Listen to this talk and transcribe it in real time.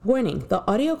Warning, the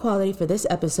audio quality for this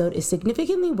episode is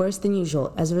significantly worse than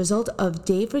usual as a result of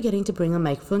Dave forgetting to bring a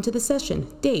microphone to the session.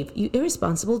 Dave, you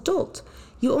irresponsible dolt.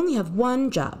 You only have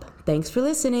one job. Thanks for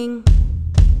listening.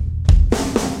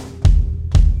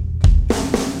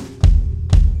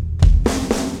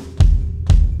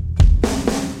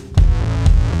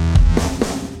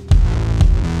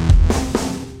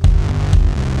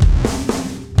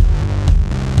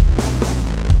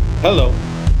 Hello,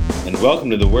 and welcome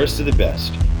to The Worst of the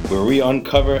Best, where we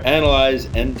uncover, analyze,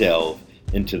 and delve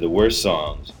into the worst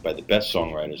songs by the best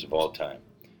songwriters of all time.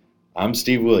 I'm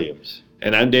Steve Williams.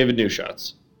 And I'm David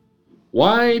Newshots.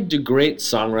 Why do great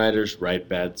songwriters write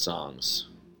bad songs?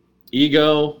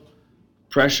 Ego,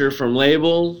 pressure from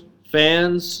label,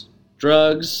 fans,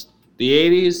 drugs, the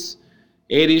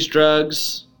 80s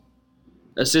drugs,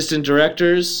 assistant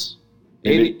directors,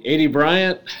 80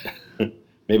 Bryant.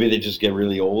 Maybe they just get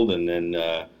really old and then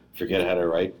forget how to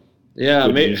write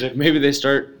good music. Maybe they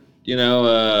start,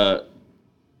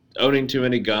 owning too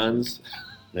many guns.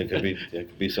 That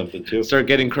could be something too. Start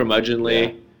getting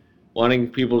curmudgeonly, wanting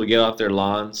people to get off their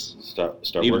lawns. Start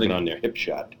working on their hip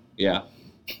shot. Yeah.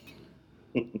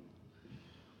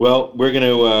 Well, we're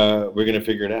gonna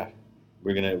figure it out.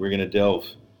 We're gonna delve.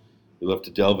 We love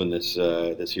to delve in this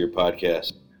here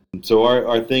podcast. So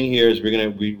our thing here is we're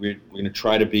gonna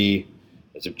try to be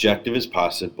as objective as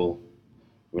possible.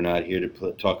 We're not here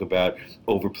to talk about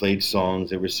overplayed songs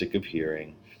that we're sick of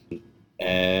hearing,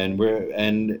 and we're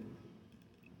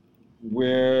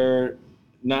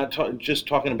not just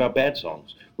talking about bad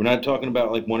songs. We're not talking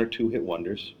about like one or two hit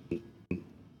wonders.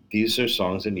 These are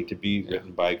songs that need to be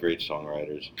written by great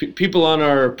songwriters. People on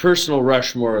our personal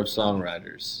Rushmore of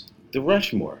songwriters. The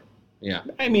Rushmore. Yeah.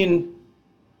 I mean,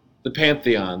 the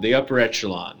Pantheon, the upper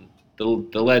echelon,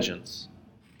 the legends.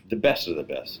 The best of the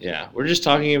best. Yeah, we're just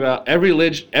talking about every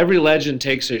legend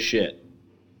takes a shit,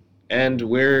 and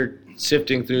we're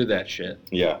sifting through that shit.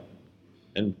 Yeah.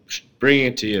 And bringing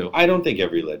it to you. I don't think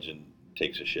every legend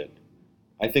takes a shit.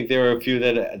 I think there are a few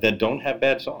that don't have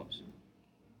bad songs.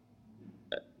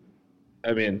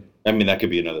 I mean that could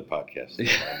be another podcast.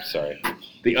 I'm sorry.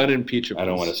 The unimpeachables. I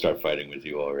don't want to start fighting with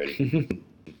you already.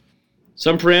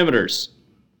 Some parameters.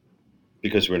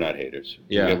 Because we're not haters.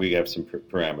 Yeah. We have some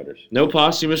parameters. No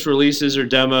posthumous releases or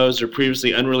demos or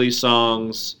previously unreleased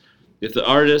songs. If the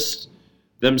artist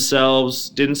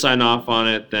themselves didn't sign off on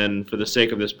it, then for the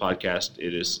sake of this podcast,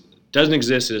 doesn't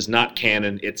exist. It is not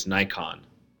canon. It's Nikon.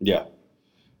 Yeah.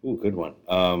 Ooh, good one.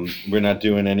 We're not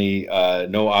doing any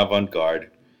no avant-garde,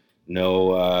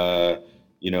 no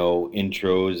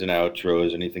intros and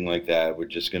outros, anything like that. We're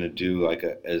just gonna do like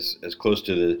as close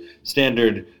to the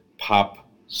standard pop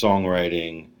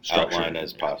songwriting outline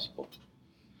as possible.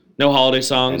 No holiday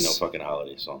songs. And no fucking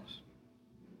holiday songs.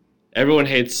 Everyone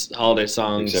hates holiday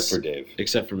songs. Except for Dave.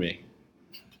 Except for me.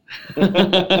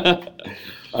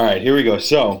 All right, here we go.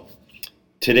 So,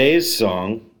 today's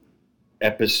song,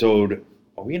 are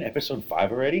we in episode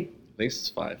 5 already? I think it's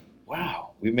 5.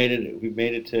 Wow, we made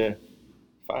it to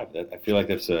 5. I feel like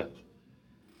that's a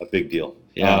big deal.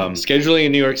 Yeah, scheduling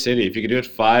in New York City, if you could do it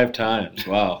 5 times,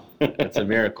 wow, that's a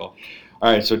miracle.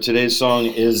 All right, so today's song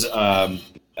is a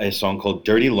song called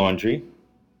Dirty Laundry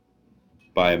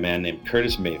by a man named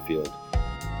Curtis Mayfield.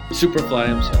 Superfly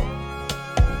himself.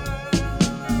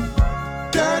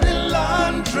 Dirty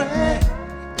laundry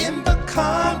in the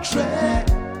country.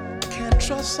 Can't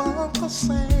trust Uncle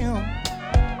Sam.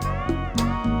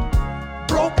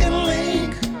 Broken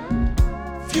link,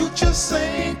 future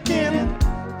sinking,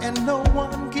 and no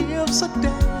one gives a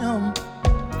damn.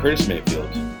 Curtis Mayfield.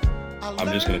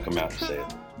 I'm just going to come out and say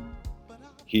it.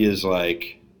 He is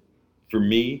like, for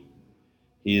me,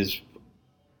 he is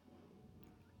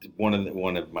one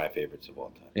of my favorites of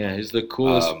all time. Yeah, he's the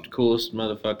coolest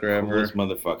motherfucker ever. Coolest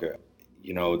motherfucker.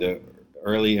 You know, the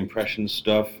early impression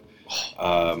stuff.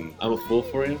 I'm a fool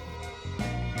for you.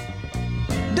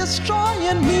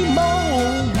 Destroying me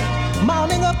more,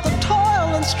 mounting up the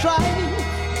toil and strife.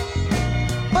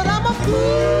 But I'm a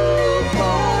fool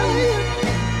for you.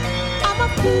 I'm a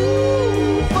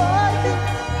fool for you.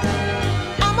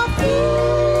 I'm a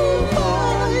fool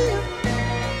for you.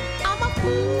 I'm a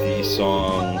fool. The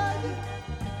song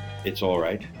 "It's All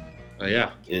Right"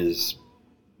 Yeah, is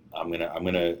I'm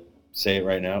gonna say it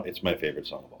right now. It's my favorite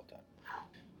song of all time.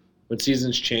 When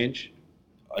Seasons Change.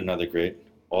 Another great.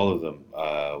 All of them.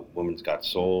 Woman's Got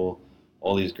Soul.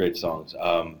 All these great songs.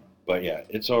 But yeah,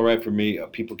 It's All Right for me.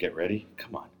 People Get Ready.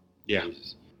 Come on. Yeah.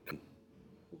 Jesus.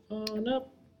 Move on up.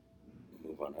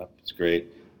 Move on up. It's great.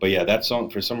 But yeah, that song,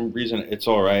 for some reason, It's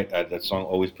All Right. That song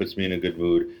always puts me in a good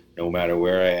mood, no matter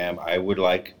where I am. I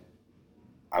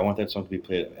want that song to be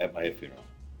played at my funeral.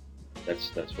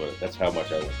 That's how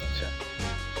much I love that song.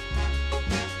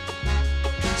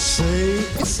 Say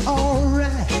it's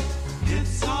alright.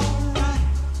 It's alright.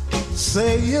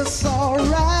 Say it's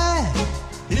alright.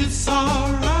 It's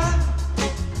alright.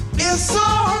 It's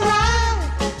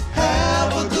alright.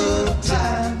 Have a good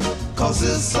time. 'Cause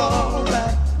it's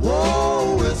alright.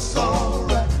 Whoa, it's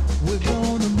alright. We're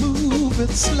gonna move it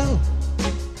slow.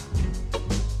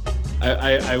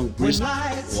 I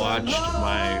recently watched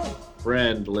my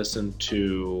friend listen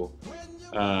to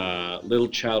Little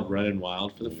Child Running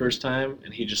Wild for the first time,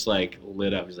 and he just like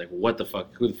lit up. He's like, "What the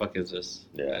fuck? Who the fuck is this?"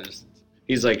 Yeah.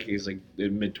 He's like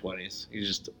in mid-20s. He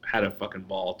just had a fucking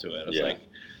ball to it. I was Yeah. like,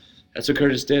 that's what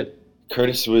Curtis did.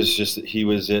 Curtis was he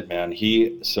was it, man.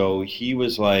 He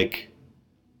was like,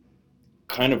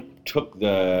 kind of took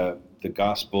the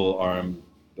gospel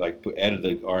added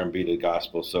the R&B to the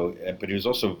gospel. So, but he was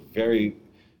also very,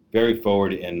 very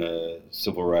forward in the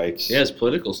civil rights. Yeah, it's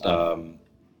political stuff.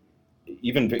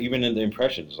 Even in the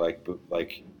impressions, like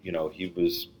he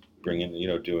was bringing,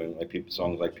 doing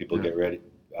songs like People Get Ready,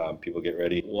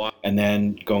 Wow. and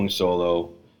then going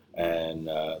solo and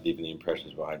leaving the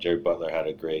impressions behind. Jerry Butler had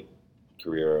a great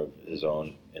career of his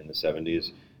own in the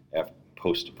 70s after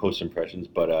post impressions,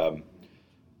 but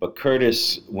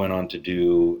Curtis went on to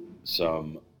do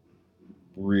some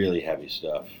really heavy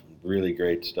stuff, really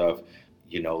great stuff.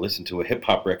 Listen to a hip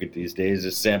hop record these days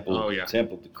is sampled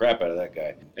the crap out of that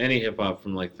guy. Any hip hop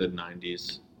from like the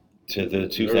 90s to the early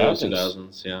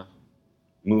 2000s. Yeah.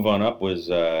 Move On Up was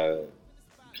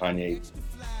Kanye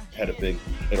had a big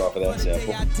hit off of that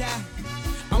sample.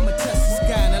 I'ma touch the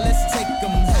sky, now let's take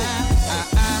them high.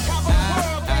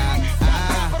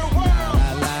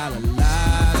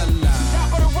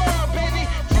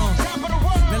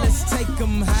 Now let's take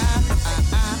them high.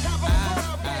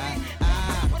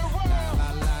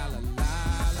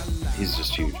 He's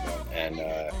just huge, man,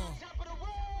 and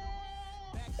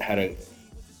had a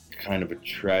kind of a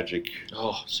tragic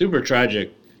Super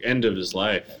tragic end of his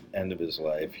life.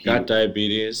 He Got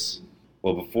diabetes.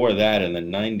 Well, before that, in the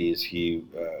 90s, he,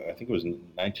 I think it was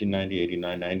 1990,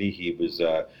 89, 90, he was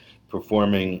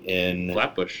performing in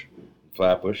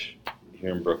Flatbush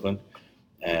here in Brooklyn,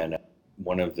 and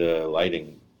one of the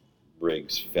lighting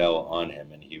rigs fell on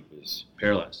him, and he was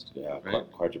Paralyzed.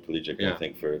 right? Quadriplegic, Yeah. I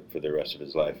think, for the rest of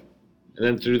his life. And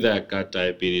then through that, got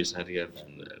diabetes and had to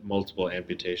get multiple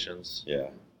amputations. Yeah,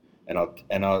 and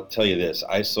I'll tell you this.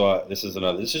 This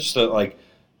is just an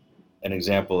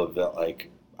example of that. Like,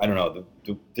 I don't know,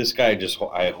 this guy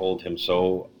I hold him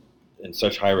in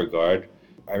such high regard.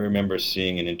 I remember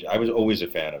seeing I was always a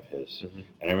fan of his, and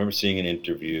I remember seeing an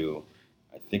interview.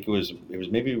 I think it was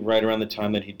maybe right around the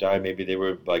time that he died. Maybe they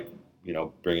were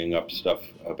bringing up stuff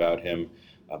about him,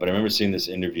 but I remember seeing this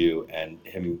interview and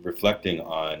him reflecting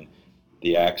on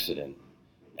the accident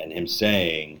and him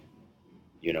saying,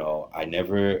 I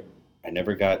never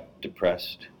got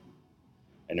depressed.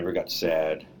 I never got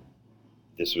sad.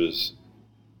 This was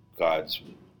God's,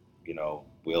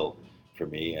 will for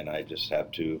me, and I just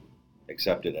have to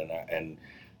accept it. And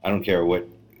I don't care what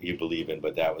you believe in,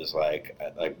 but that was like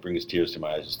brings tears to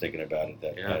my eyes just thinking about it.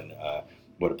 And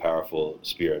what a powerful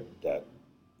spirit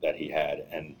that he had.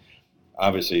 And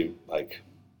obviously,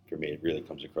 for me, it really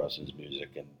comes across in his music.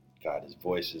 And God, his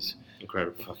voice is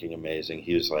Incredible. fucking amazing.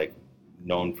 He was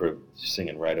known for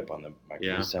singing right up on the microphone.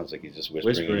 Yeah. It sounds like he's just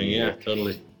whispering. in the Yeah, ear.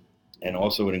 totally. And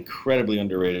also an incredibly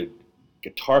underrated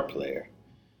guitar player,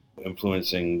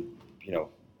 influencing,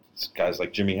 guys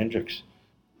like Jimi Hendrix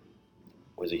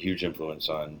was a huge influence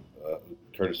on,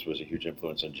 Curtis was a huge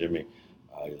influence on Jimi.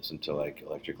 You listen to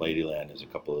Electric Ladyland, there's a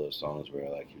couple of those songs where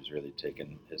he was really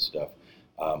taking his stuff.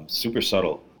 Super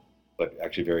subtle, but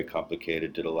actually very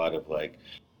complicated, did a lot of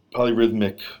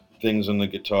polyrhythmic things on the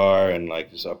guitar and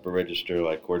this upper register,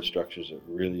 chord structures that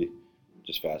were really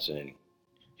just fascinating.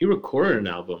 He recorded an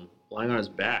album lying on his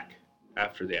back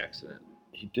after the accident.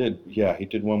 He did, yeah. He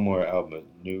did one more album,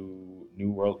 New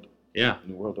World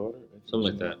Order, Something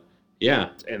like that. Yeah,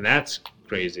 and that's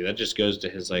crazy. That just goes to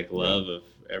his love of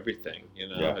everything,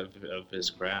 of his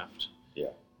craft. Yeah.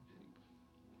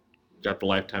 Got the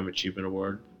Lifetime Achievement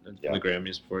Award at the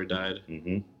Grammys before he died.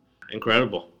 Mm-hmm.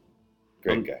 Incredible.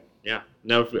 Great guy. Yeah.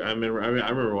 No, I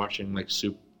remember watching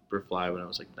Superfly when I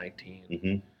was 19.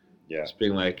 Mm-hmm. Yeah. Just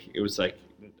being it was on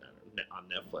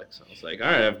Netflix. I was like, all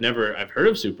right, I've heard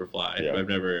of Superfly, but I've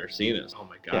never seen it. Oh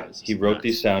my God. Yeah. He wrote the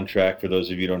soundtrack. For those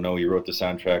of you who don't know, he wrote the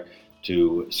soundtrack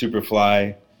to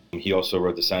Superfly. He also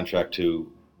wrote the soundtrack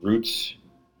to Roots.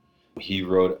 He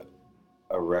wrote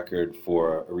a record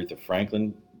for Aretha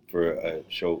Franklin for a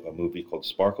movie called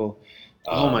Sparkle.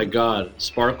 Oh my God,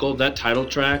 Sparkle! That title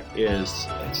track is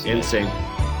insane.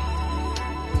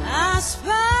 I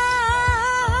sparkle,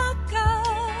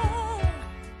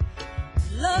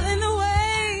 loving the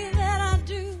way that I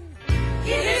do.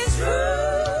 It is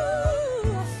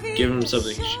true. Give him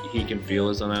something he can feel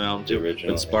is on that album too. The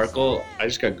original, But Sparkle, I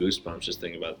just got goosebumps just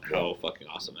thinking about how fucking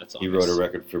awesome that song He is. wrote a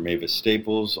record for Mavis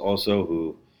Staples also,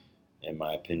 who, in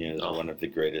my opinion, is one of the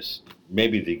greatest,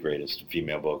 maybe the greatest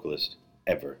female vocalist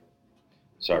ever.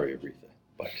 Sorry, Aretha,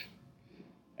 but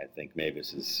I think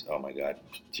Mavis is, oh my God,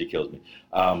 she kills me.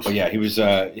 But yeah, he was,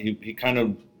 he kind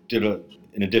of did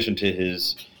in addition to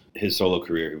his solo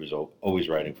career, he was always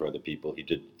writing for other people. He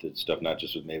did stuff not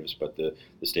just with Mavis, but the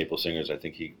Staple Singers. I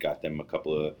think he got them a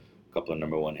couple of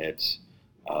number one hits.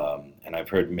 And I've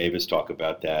heard Mavis talk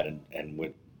about that, and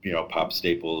with pop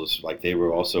staples, like they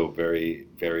were also very,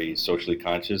 very socially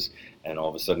conscious. And all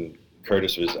of a sudden,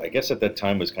 Curtis was, I guess at that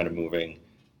time, was kind of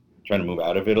trying to move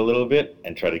out of it a little bit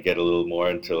and try to get a little more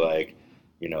into like,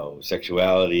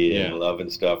 sexuality and love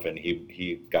and stuff. And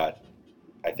he got,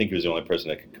 I think he was the only person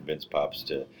that could convince Pops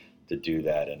to do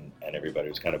that, and everybody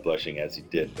was kind of blushing as he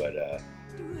did, but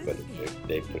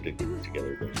they put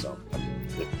together a great song.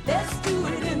 Let's do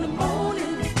it in the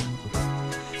morning.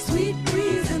 Sweet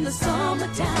breeze in the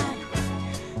summertime.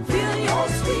 Feel your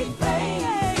sweet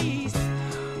face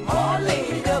all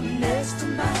laid up next to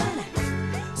mine.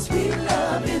 Sweet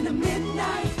love in the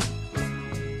midnight.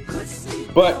 Good sleep.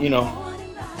 But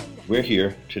we're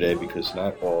here today because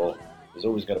there's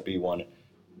always got to be one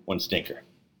stinker.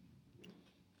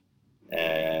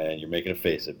 And you're making a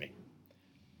face at me.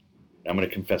 I'm going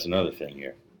to confess another thing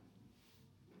here.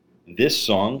 This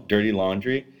song, Dirty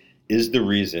Laundry, is the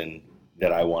reason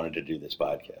that I wanted to do this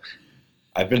podcast.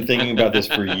 I've been thinking about this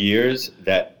for years,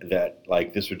 that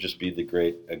like this would just be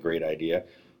a great idea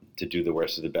to do the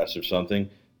worst of the best or something,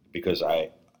 because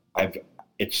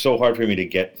it's so hard for me to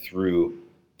get through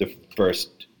the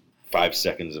first 5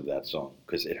 seconds of that song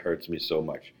because it hurts me so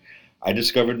much. I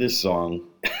discovered this song.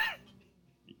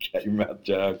 You got your mouth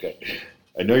shut. Okay.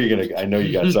 I know you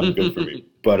got something good for me.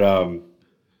 But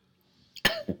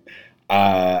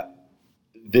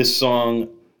this song,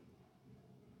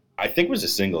 I think, was a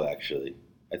single, actually.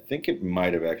 I think it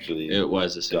might have actually. It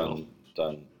was a single.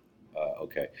 Done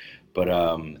okay. But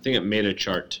I think it made a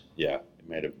chart. Yeah, it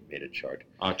might have made a chart.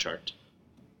 A chart.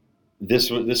 This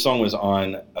song was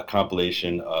on a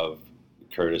compilation of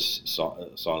Curtis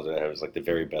songs that I have. It was like the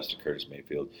very best of Curtis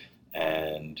Mayfield,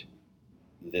 and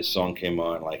this song came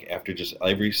on like after just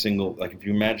every single, like if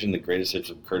you imagine the greatest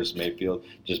hits of Curtis Mayfield,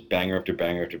 just banger after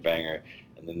banger after banger,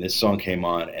 and then this song came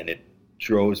on and it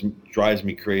drives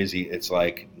me crazy. It's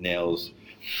like nails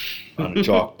on a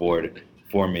chalkboard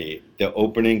for me. The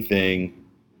opening thing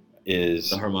is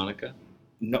the harmonica.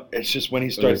 No, it's just when he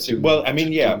starts singing. Well, I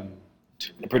mean, yeah,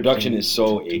 the production is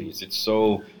so 80s. It's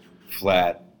so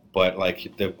flat, but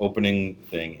like the opening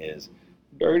thing is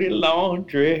dirty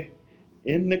laundry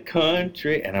in the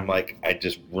country, and I'm like, I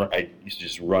used to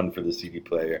just run for the CD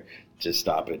player to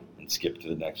stop it and skip to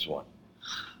the next one.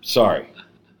 Sorry.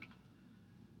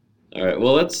 All right.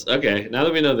 Well, okay. Now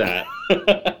that we know that,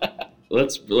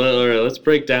 let's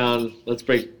break down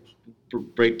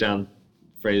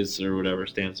phrase or whatever,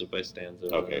 stanza by stanza.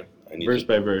 Okay. Verse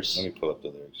by verse. Let me pull up the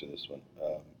lyrics of this one.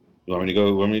 You want me to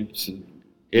go? Want me to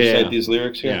recite these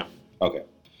lyrics here? Yeah. Okay.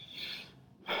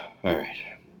 All right.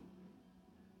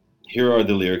 Here are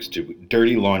the lyrics to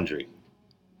Dirty Laundry.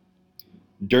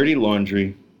 Dirty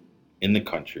laundry in the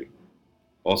country.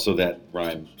 Also, that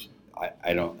rhyme,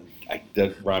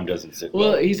 that rhyme doesn't sit well.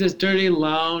 Well, he says dirty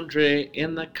laundry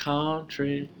in the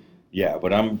country. Yeah,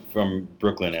 but I'm from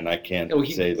Brooklyn and I can't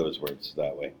say those words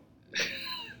that way.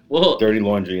 Well, dirty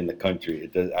laundry in the country.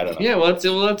 It does. I don't know. Yeah,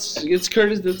 it's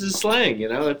Curtis. This is slang,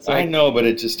 It's like, I know, but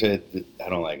I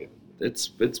don't like it.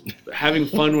 It's having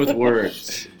fun with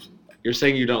words. You're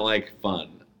saying you don't like fun.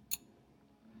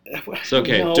 So,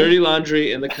 okay, no. Dirty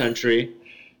laundry in the country.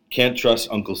 Can't trust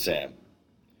Uncle Sam.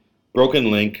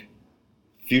 Broken link.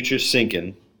 Future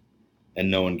sinking. And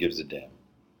no one gives a damn.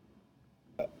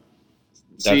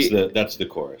 That's the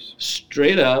chorus.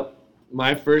 Straight up,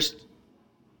 my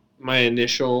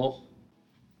initial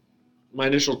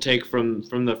take from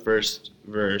the first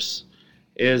verse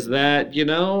is that,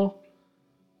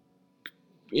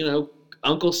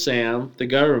 Uncle Sam, the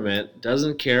government,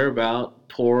 doesn't care about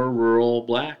poor rural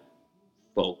black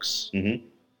folks. Mm-hmm.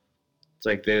 It's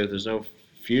like there's no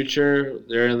future.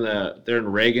 They're in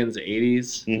Reagan's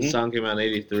 80s. Mm-hmm. The song came out in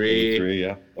 83. 83,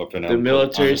 yeah. The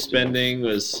military spending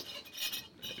was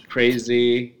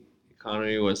crazy. The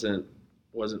economy wasn't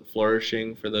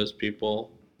flourishing for those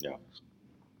people. Yeah.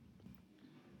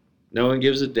 No one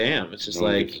gives a damn. It's just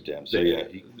So,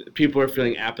 people are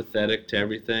feeling apathetic to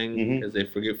everything because they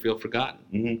feel forgotten.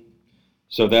 Mm-hmm.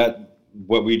 So that,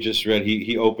 what we just read,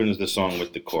 he opens the song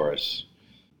with the chorus.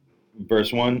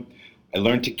 Verse 1, I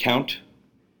learned to count,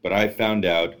 but I found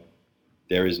out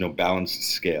there is no balanced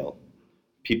scale.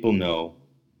 People know,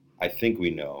 I think we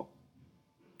know,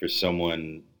 for some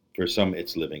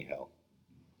it's living hell.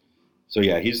 So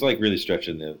yeah, he's like really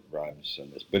stretching the rhymes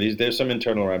on this. But there's some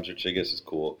internal rhymes, which I guess is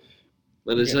cool.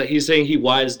 But it's like he's saying he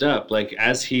wised up, like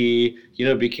as he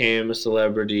became a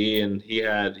celebrity and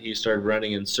he started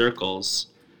running in circles.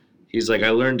 He's like, I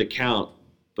learned to count,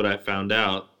 but I found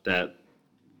out that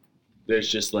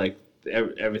there's just like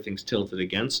everything's tilted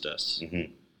against us.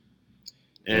 Mm-hmm.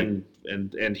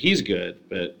 And he's good,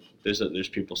 but there's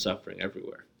people suffering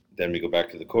everywhere. Then we go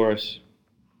back to the chorus.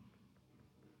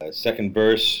 Second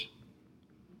verse.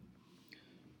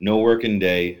 No working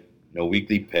day, no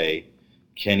weekly pay,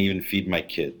 can't even feed my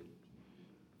kid.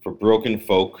 For broken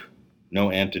folk,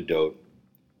 no antidote,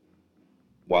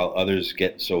 while others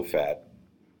get so fat.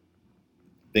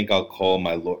 Think I'll call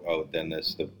my Lord. Oh, then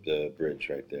that's the bridge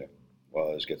right there. While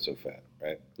others get so fat,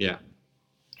 right? Yeah.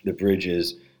 The bridge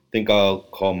is, think I'll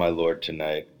call my Lord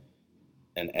tonight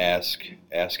and ask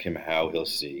him how he'll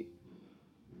see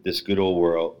this good old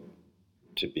world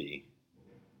to be.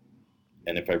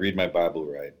 And if I read my Bible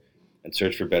right and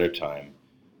search for better time,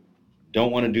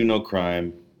 don't want to do no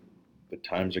crime, but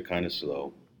times are kind of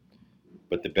slow.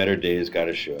 But the better days got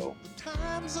to show.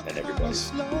 Times are And kinda everybody.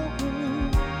 slow.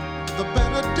 The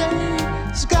better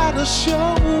days gotta show,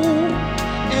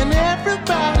 and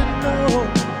everybody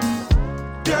know.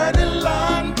 Dirty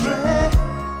laundry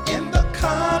in the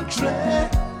country.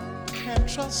 Can't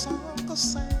trust Uncle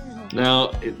Sam.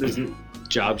 Now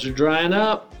jobs are drying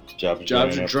up. Jobs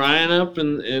are drying up,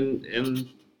 and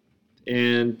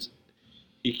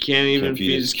he can't even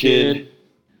feed his kid.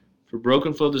 For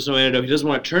broken folk, there's no antidote. He doesn't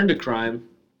want to turn to crime.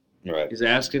 Right. He's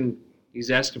asking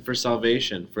for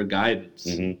salvation, for guidance.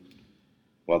 Mm-hmm.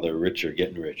 While the rich are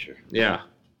getting richer. Yeah.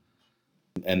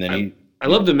 And then I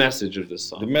love the message of this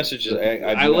song. The message is.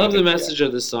 I love the message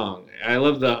of the song. I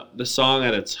love the song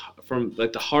at its from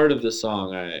like the heart of the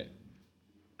song.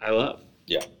 I love.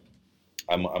 Yeah.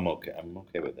 I'm okay. I'm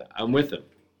okay with that. I'm with him.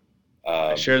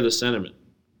 I share the sentiment.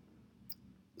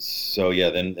 So yeah,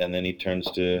 then he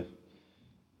turns to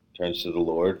the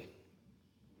Lord,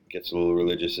 gets a little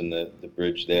religious in the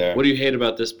bridge there. What do you hate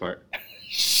about this part?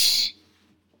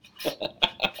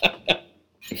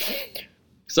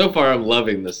 So far, I'm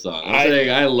loving this song. I'm saying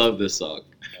I love this song.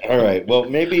 All right, well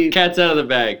maybe Cat's out of the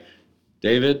bag.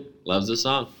 David loves the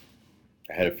song.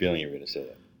 I had a feeling you were going to say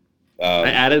that. I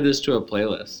added this to a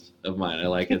playlist of mine. I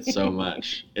like it so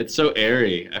much. It's so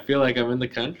airy. I feel like I'm in the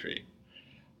country.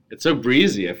 It's so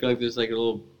breezy. I feel like there's like a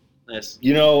little nice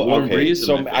warm breeze.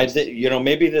 So in my face.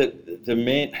 maybe the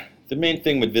main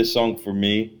thing with this song for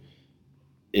me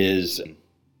is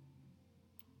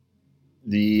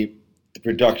the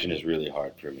production is really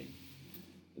hard for me.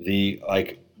 The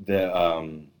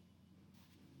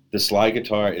slide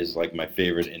guitar is like my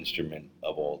favorite instrument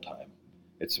of all time.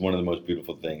 It's one of the most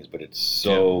beautiful things, but it's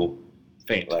so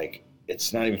faint. Like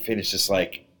it's not even faint. It's just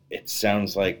like it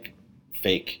sounds like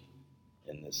fake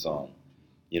in this song.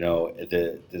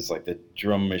 There's like the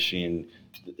drum machine,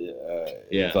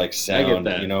 like sound.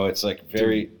 I get that. It's like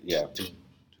very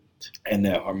and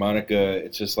the harmonica.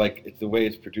 It's just like the way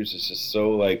it's produced is just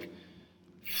so like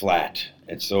flat.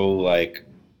 It's so like,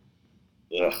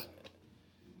 ugh.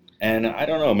 And I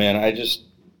don't know, man.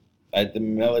 The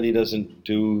melody doesn't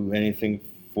do anything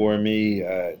for me.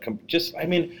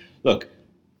 Look,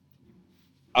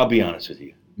 I'll be honest with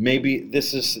you. Maybe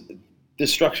the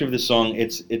structure of the song.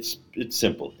 It's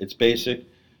simple. It's basic.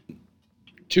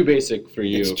 Too basic for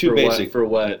you. It's too basic for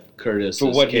what Curtis for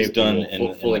is what he's capable, done in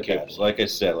the capable. past. Like I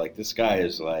said, like this guy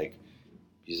is like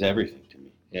he's everything to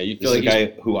me. Yeah, you This feel is like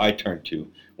the guy who I turn to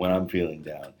when I'm feeling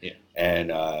down. Yeah.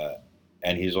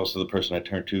 And he's also the person I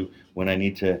turn to when I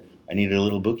need a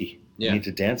little boogie. Yeah. I need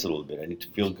to dance a little bit. I need to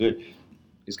feel good.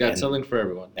 He's got something for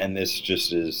everyone. And this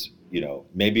just is,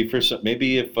 maybe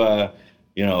if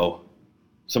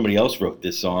somebody else wrote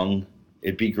this song,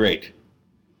 it'd be great.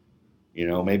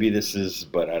 Maybe this is,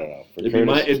 but I don't know.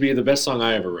 It'd be the best song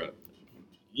I ever wrote.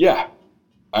 Yeah.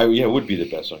 It would be the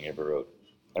best song I ever wrote.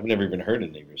 I've never even heard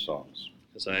any of your songs.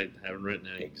 Because I haven't written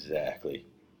any. Exactly.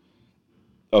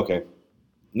 Okay.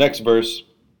 Next verse.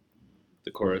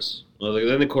 The chorus. Well,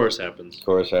 then the chorus happens.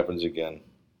 Chorus happens again.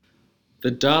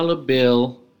 The dollar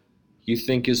bill you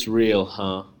think is real,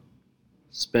 huh?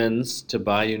 Spends to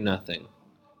buy you nothing.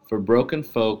 For broken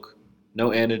folk,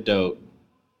 no antidote.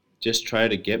 Just try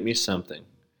to get me something.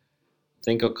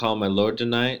 Think I'll call my Lord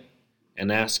tonight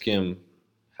and ask him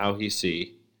how he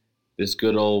see this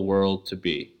good old world to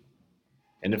be.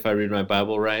 And if I read my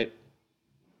Bible right,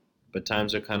 but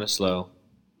times are kind of slow,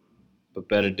 but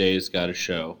better days gotta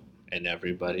show, and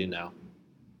everybody know.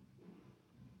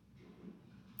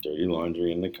 Dirty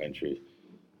laundry in the country.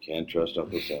 Can't trust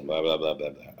Uncle Sam. Blah, blah, blah, blah,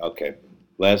 blah. Okay.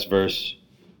 Last verse.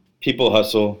 People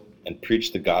hustle and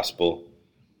preach the gospel.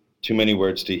 Too many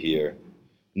words to hear.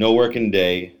 No working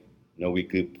day. No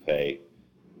weekly pay.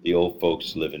 The old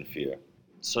folks live in fear.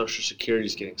 Social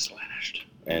Security's getting slashed.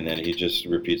 And then he just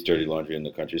repeats dirty laundry in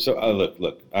the country. So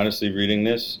look, honestly, reading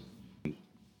this,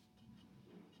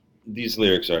 these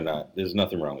lyrics are not, there's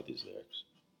nothing wrong with these lyrics.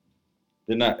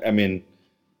 They're not, I mean,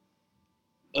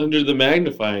 Under the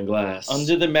magnifying glass.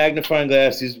 under the magnifying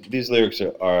glass, these lyrics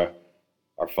are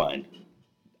fine.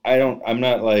 I'm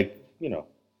not like,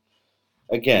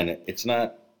 again, it's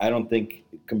not, I don't think,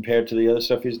 compared to the other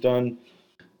stuff he's done.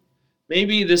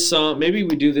 Maybe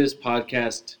we do this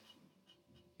podcast,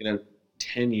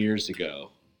 10 years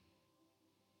ago,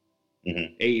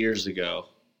 8 years ago,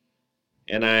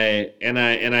 and I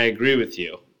agree with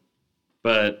you,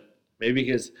 but maybe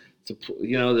because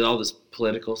all this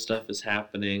political stuff is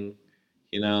happening,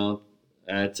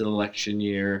 it's an election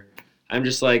year. I'm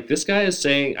just like, this guy is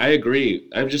saying, I agree.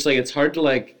 I'm just like, it's hard to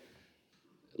like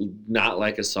not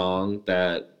like a song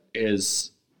that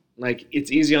is like, it's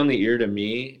easy on the ear to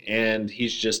me, and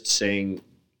he's just saying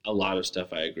a lot of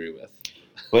stuff I agree with.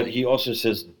 But he also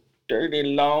says dirty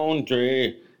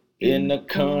laundry in the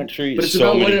country But it's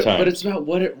so about many times. But it's about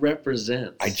what it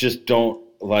represents. I just don't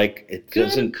like it.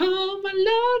 Doesn't call my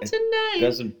Lord tonight. It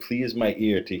doesn't please my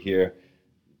ear to hear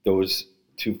those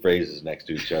two phrases next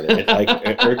to each other.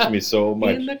 It irks me so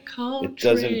much. In the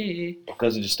country. It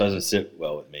doesn't sit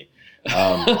well with me.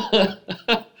 I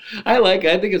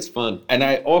think it's fun. And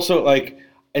I also like.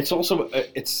 It's also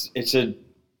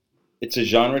it's a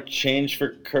genre change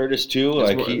for Curtis too.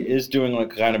 He is doing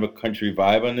like kind of a country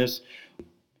vibe on this.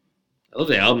 I love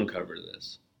the album cover of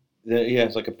this. Yeah,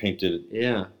 it's like a painted.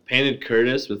 Yeah, painted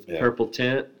Curtis with purple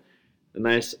tint, a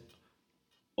nice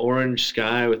orange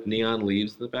sky with neon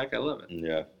leaves in the back. I love it.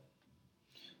 Yeah.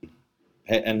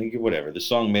 And whatever, the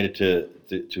song made it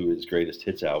to his greatest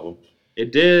hits album.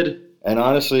 It did. And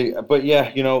honestly, but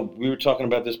yeah, we were talking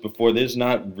about this before. There's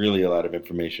not really a lot of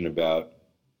information about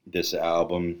this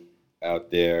album out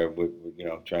there. We're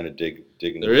trying to dig.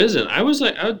 There isn't. I was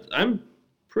like, I'm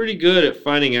pretty good at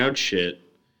finding out shit,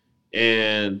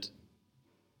 and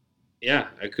yeah,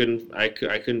 I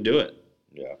couldn't do it.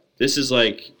 Yeah. This is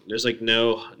like, there's like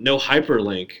no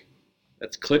hyperlink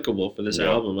that's clickable for this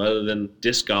album other than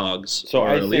Discogs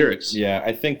or lyrics. Yeah,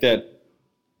 I think that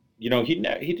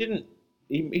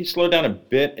he slowed down a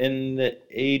bit in the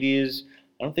 80s.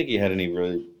 I don't think he had any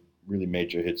really really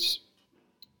major hits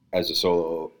as a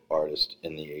solo artist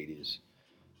in the 80s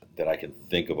that I can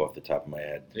think of off the top of my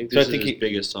head. I think this is his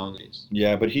biggest song.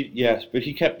 Yeah, but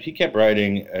he kept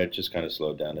writing. It just kind of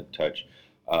slowed down a touch,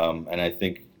 and I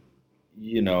think,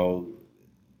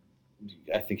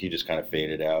 I think he just kind of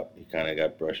faded out. He kind of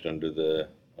got brushed under the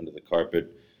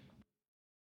carpet.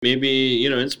 Maybe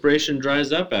inspiration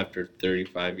dries up after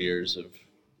 35 years of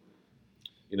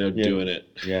doing it.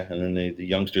 Yeah, and then the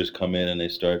youngsters come in and they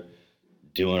start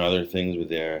doing other things with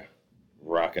their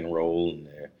rock and roll and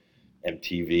their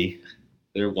MTV,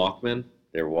 their Walkman,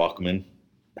 and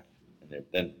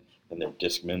then their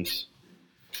Discmans.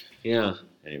 Yeah.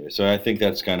 Anyway, so I think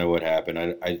that's kind of what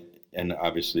happened. And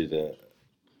obviously the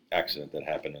accident that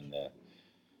happened in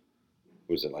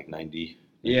was it like 90?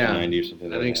 Yeah, 90 or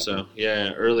something. I think so.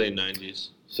 Yeah, early 90s.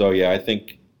 So yeah, I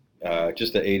think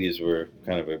just the 80s were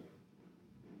kind of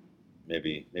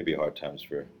maybe hard times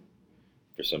for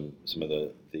some of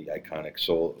the iconic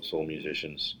soul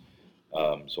musicians,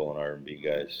 soul and R&B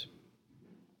guys.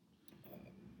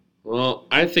 Well,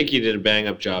 I think you did a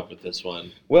bang-up job with this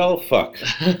one. Well, fuck,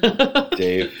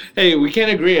 Dave. Hey, we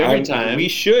can't agree every time. We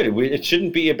should. It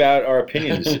shouldn't be about our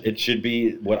opinions. It should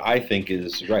be what I think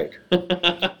is right.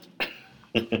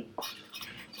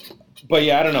 But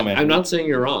yeah, I don't know, man. I'm not saying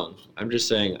you're wrong. I'm just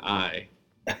saying I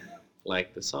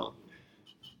like the song.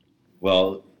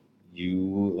 Well,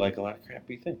 you like a lot of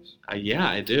crappy things. Yeah,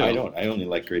 I do. I don't. I only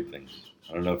like great things.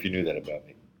 I don't know if you knew that about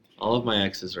me. All of my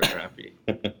exes are crappy.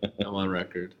 I'm on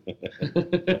record.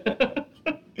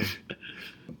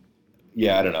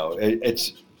 Yeah, I don't know.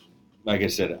 It's like I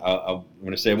said. I'm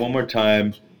going to say it one more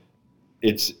time.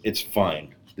 It's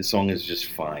fine. The song is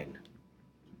just fine.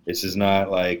 This is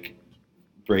not like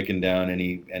breaking down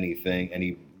anything,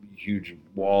 any huge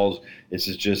walls. This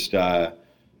is just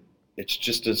it's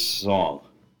just a song.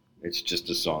 It's just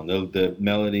a song. The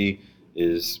melody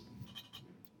is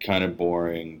kind of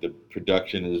boring. The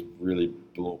production is really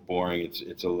boring.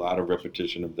 It's a lot of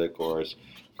repetition of the chorus.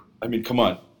 I mean, come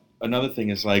on. Another thing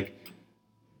is like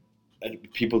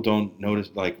people don't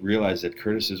realize that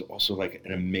Curtis is also like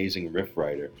an amazing riff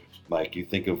writer. Like you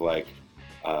think of like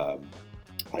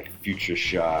Future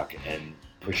Shock and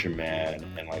Pusher Man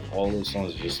and like all those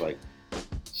songs are just like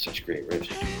such great riffs.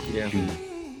 Yeah.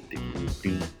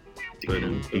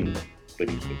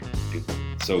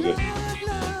 So good.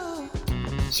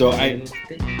 So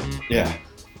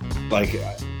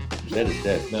Dead is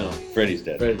dead. No. Freddy's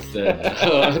dead. Fred's dead.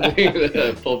 Oh, I'm thinking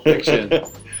of Pulp Fiction.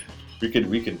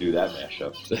 We can do that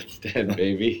mashup. That's dead,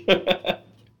 baby.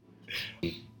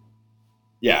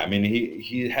 Yeah, I mean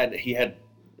he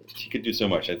could do so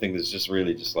much. I think it's just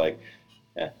really just like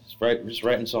just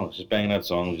writing songs, just banging out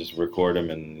songs, just record them,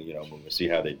 and we'll see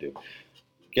how they do.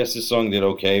 Guess this song did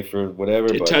okay for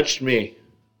whatever. It touched me.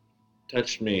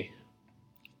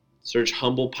 Search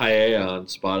Humble Paella on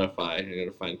Spotify. You're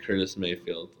gonna find Curtis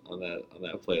Mayfield on that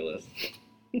playlist.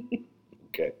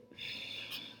 Okay.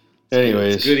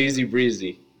 Anyways, it's good, easy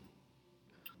breezy.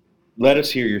 Let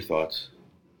us hear your thoughts.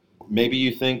 Maybe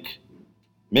you're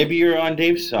on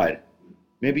Dave's side.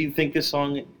 Maybe you think this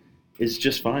song is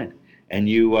just fine, and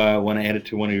you want to add it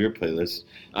to one of your playlists.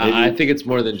 I think it's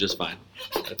more than just fine.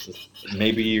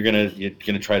 Maybe you're gonna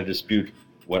try to dispute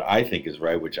what I think is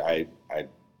right, which I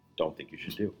don't think you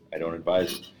should do. I don't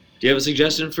advise it. Do you have a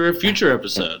suggestion for a future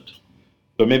episode?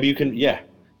 But maybe you can, yeah.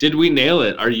 Did we nail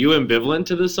it? Are you ambivalent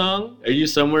to the song? Are you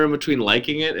somewhere in between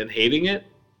liking it and hating it?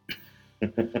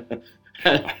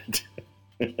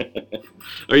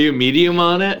 Are you medium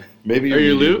on it? Maybe. Are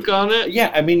you Luke on it?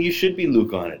 Yeah, I mean, you should be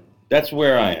Luke on it. That's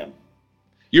where I am.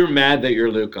 You're mad that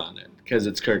you're Luke on it because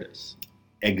it's Curtis.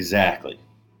 Exactly.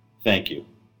 Thank you.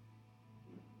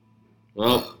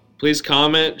 Well, please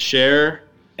comment, share.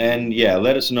 And yeah,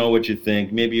 let us know what you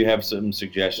think. Maybe you have some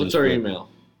suggestions. What's our email?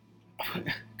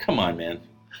 Come on, man.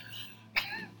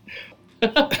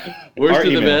 Worst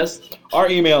of the best? Our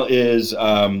email is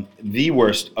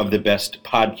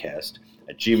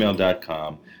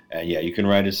theworstofthebestpodcast@gmail.com. And yeah, you can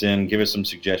write us in, give us some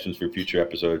suggestions for future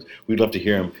episodes. We'd love to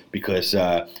hear them because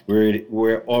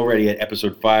we're already at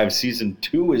episode 5. Season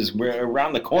 2 we're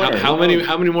around the corner. How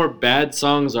many more bad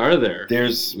songs are there?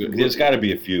 There's got to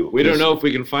be a few. We don't know if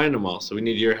we can find them all, so we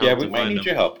need your help. Yeah, we might need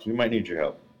your help. We might need your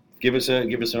help. Give us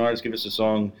an artist, give us a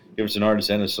song, give us an artist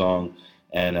and a song,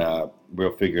 and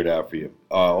we'll figure it out for you.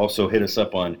 Also, hit us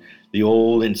up on the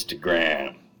old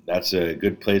Instagram. That's a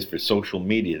good place for social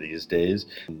media these days.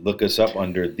 Look us up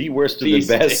under the worst of the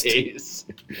best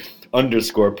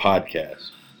 _podcast.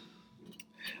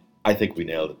 I think we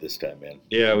nailed it this time, man.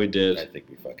 Yeah, we did. I think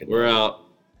we fucking We're out.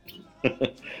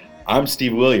 I'm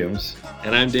Steve Williams.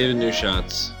 And I'm David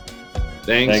Newshots.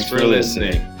 Thanks for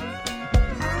listening.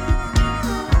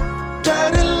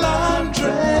 Dirty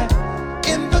laundry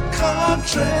in the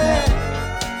country.